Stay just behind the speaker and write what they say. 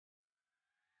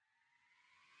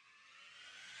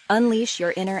Unleash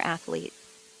your inner athlete.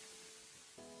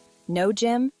 No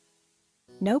gym?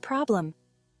 No problem.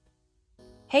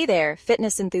 Hey there,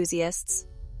 fitness enthusiasts.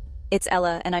 It's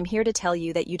Ella, and I'm here to tell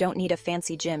you that you don't need a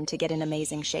fancy gym to get in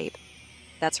amazing shape.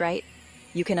 That's right.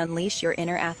 You can unleash your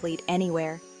inner athlete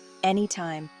anywhere,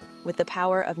 anytime, with the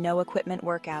power of no equipment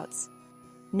workouts.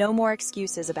 No more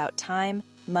excuses about time,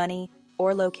 money,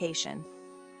 or location.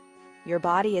 Your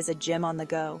body is a gym on the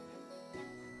go.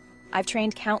 I've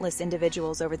trained countless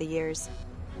individuals over the years,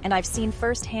 and I've seen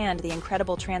firsthand the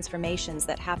incredible transformations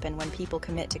that happen when people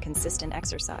commit to consistent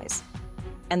exercise.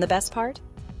 And the best part?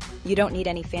 You don't need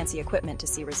any fancy equipment to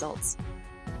see results.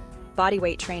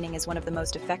 Bodyweight training is one of the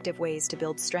most effective ways to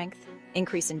build strength,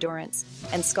 increase endurance,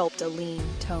 and sculpt a lean,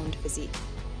 toned physique.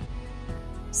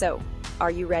 So,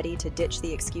 are you ready to ditch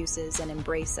the excuses and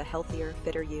embrace a healthier,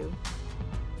 fitter you?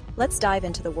 Let's dive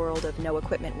into the world of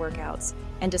no-equipment workouts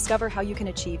and discover how you can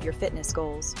achieve your fitness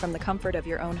goals from the comfort of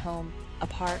your own home, a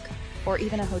park, or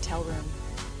even a hotel room.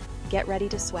 Get ready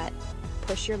to sweat,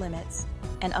 push your limits,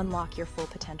 and unlock your full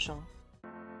potential.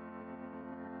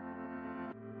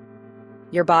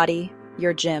 Your body,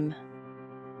 your gym.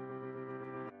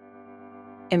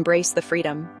 Embrace the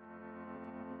freedom.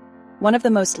 One of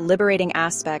the most liberating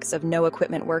aspects of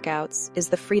no-equipment workouts is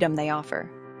the freedom they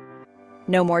offer.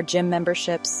 No more gym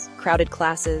memberships, crowded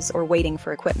classes, or waiting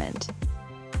for equipment.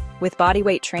 With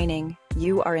bodyweight training,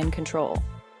 you are in control.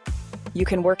 You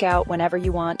can work out whenever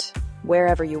you want,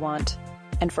 wherever you want,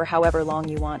 and for however long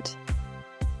you want.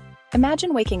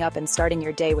 Imagine waking up and starting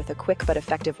your day with a quick but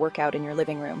effective workout in your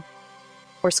living room,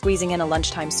 or squeezing in a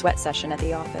lunchtime sweat session at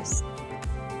the office,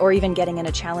 or even getting in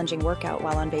a challenging workout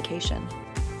while on vacation.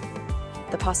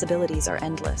 The possibilities are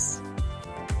endless.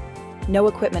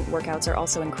 No-equipment workouts are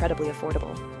also incredibly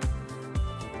affordable.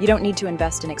 You don't need to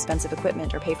invest in expensive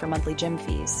equipment or pay for monthly gym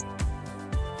fees.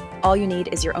 All you need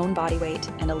is your own body weight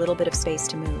and a little bit of space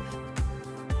to move.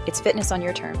 It's fitness on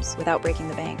your terms without breaking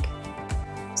the bank.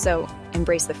 So,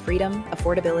 embrace the freedom,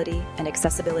 affordability, and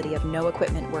accessibility of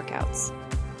no-equipment workouts.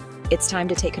 It's time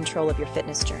to take control of your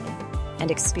fitness journey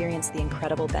and experience the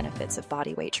incredible benefits of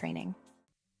bodyweight training.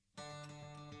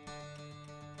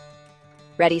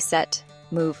 Ready, set,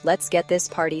 move. Let's get this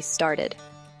party started.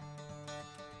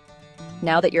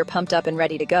 Now that you're pumped up and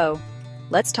ready to go,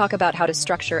 let's talk about how to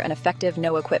structure an effective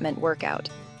no-equipment workout.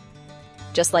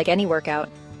 Just like any workout,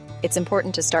 it's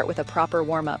important to start with a proper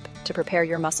warm-up to prepare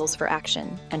your muscles for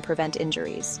action and prevent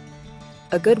injuries.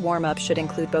 A good warm-up should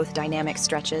include both dynamic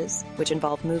stretches, which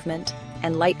involve movement,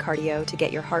 and light cardio to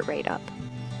get your heart rate up.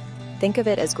 Think of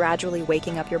it as gradually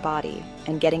waking up your body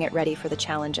and getting it ready for the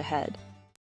challenge ahead.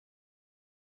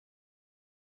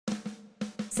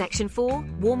 Section 4,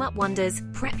 Warm-Up Wonders,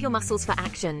 prep your muscles for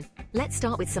action. Let's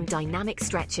start with some dynamic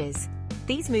stretches.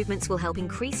 These movements will help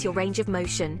increase your range of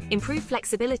motion, improve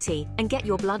flexibility, and get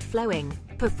your blood flowing.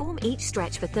 Perform each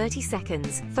stretch for 30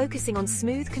 seconds, focusing on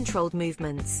smooth, controlled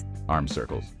movements. Arm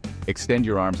circles. Extend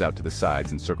your arms out to the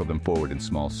sides and circle them forward in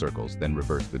small circles, then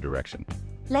reverse the direction.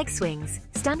 Leg swings.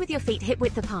 Stand with your feet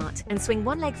hip-width apart and swing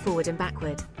one leg forward and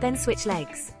backward, then switch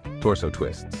legs. Torso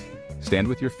twists. Stand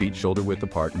with your feet shoulder-width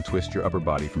apart and twist your upper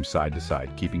body from side to side,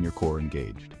 keeping your core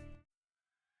engaged.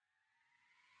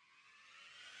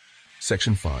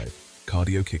 Section 5.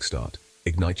 Cardio Kickstart.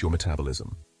 Ignite your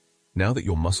metabolism. Now that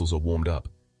your muscles are warmed up,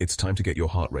 it's time to get your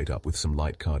heart rate up with some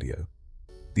light cardio.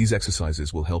 These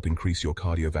exercises will help increase your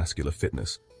cardiovascular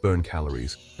fitness, burn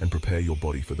calories, and prepare your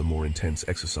body for the more intense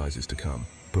exercises to come.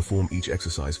 Perform each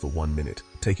exercise for 1 minute,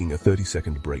 taking a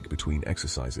 30-second break between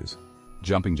exercises.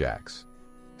 Jumping jacks.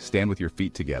 Stand with your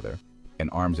feet together and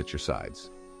arms at your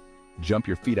sides. Jump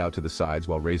your feet out to the sides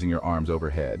while raising your arms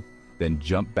overhead, then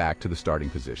jump back to the starting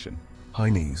position.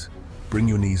 High knees. Bring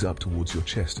your knees up towards your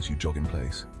chest as you jog in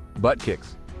place. Butt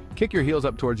kicks. Kick your heels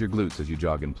up towards your glutes as you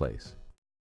jog in place.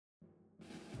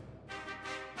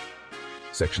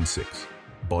 Section 6.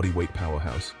 Bodyweight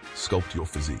Powerhouse. Sculpt your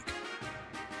physique.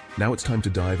 Now it's time to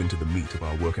dive into the meat of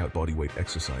our workout bodyweight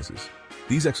exercises.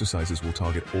 These exercises will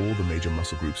target all the major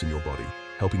muscle groups in your body,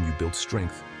 helping you build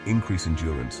strength, increase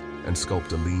endurance, and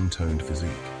sculpt a lean, toned physique.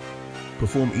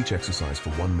 Perform each exercise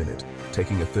for 1 minute,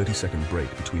 taking a 30-second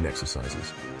break between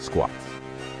exercises. Squats.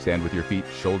 Stand with your feet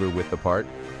shoulder-width apart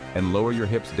and lower your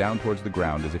hips down towards the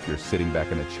ground as if you're sitting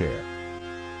back in a chair.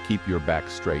 Keep your back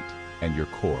straight and your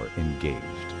core engaged.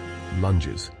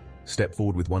 Lunges. Step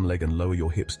forward with one leg and lower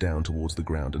your hips down towards the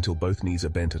ground until both knees are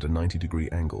bent at a 90-degree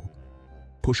angle.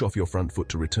 Push off your front foot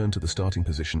to return to the starting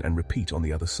position and repeat on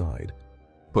the other side.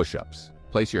 Push-ups.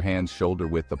 Place your hands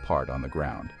shoulder-width apart on the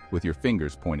ground, with your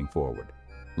fingers pointing forward.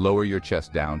 Lower your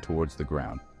chest down towards the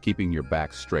ground, keeping your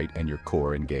back straight and your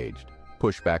core engaged.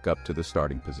 Push back up to the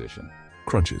starting position.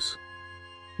 Crunches.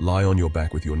 Lie on your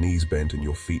back with your knees bent and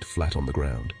your feet flat on the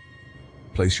ground.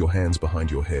 Place your hands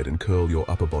behind your head and curl your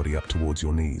upper body up towards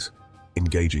your knees,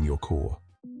 engaging your core.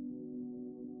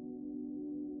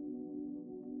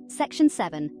 Section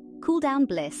 7. Cool down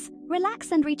bliss.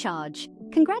 Relax and recharge.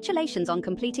 Congratulations on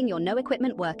completing your no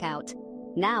equipment workout.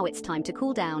 Now it's time to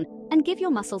cool down and give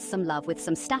your muscles some love with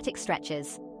some static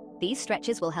stretches. These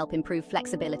stretches will help improve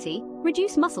flexibility,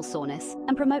 reduce muscle soreness,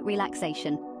 and promote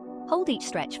relaxation. Hold each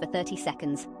stretch for 30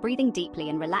 seconds, breathing deeply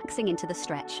and relaxing into the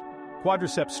stretch.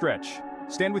 Quadricep stretch.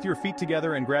 Stand with your feet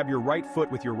together and grab your right foot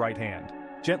with your right hand.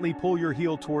 Gently pull your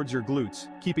heel towards your glutes,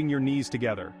 keeping your knees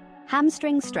together.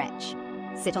 Hamstring stretch.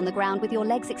 Sit on the ground with your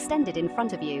legs extended in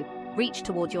front of you. Reach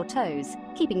toward your toes,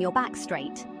 keeping your back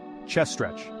straight. Chest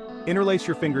stretch. Interlace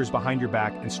your fingers behind your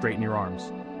back and straighten your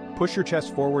arms. Push your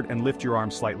chest forward and lift your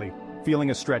arms slightly,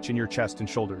 feeling a stretch in your chest and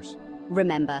shoulders.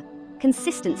 Remember,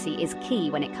 consistency is key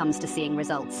when it comes to seeing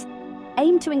results.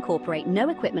 Aim to incorporate no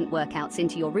equipment workouts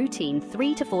into your routine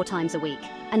 3 to 4 times a week,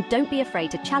 and don't be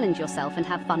afraid to challenge yourself and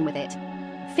have fun with it.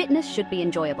 Fitness should be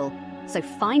enjoyable, so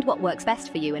find what works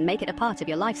best for you and make it a part of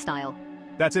your lifestyle.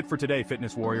 That's it for today,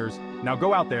 fitness warriors. Now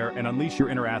go out there and unleash your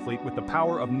inner athlete with the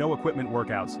power of no equipment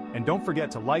workouts. And don't forget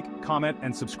to like, comment,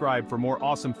 and subscribe for more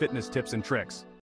awesome fitness tips and tricks.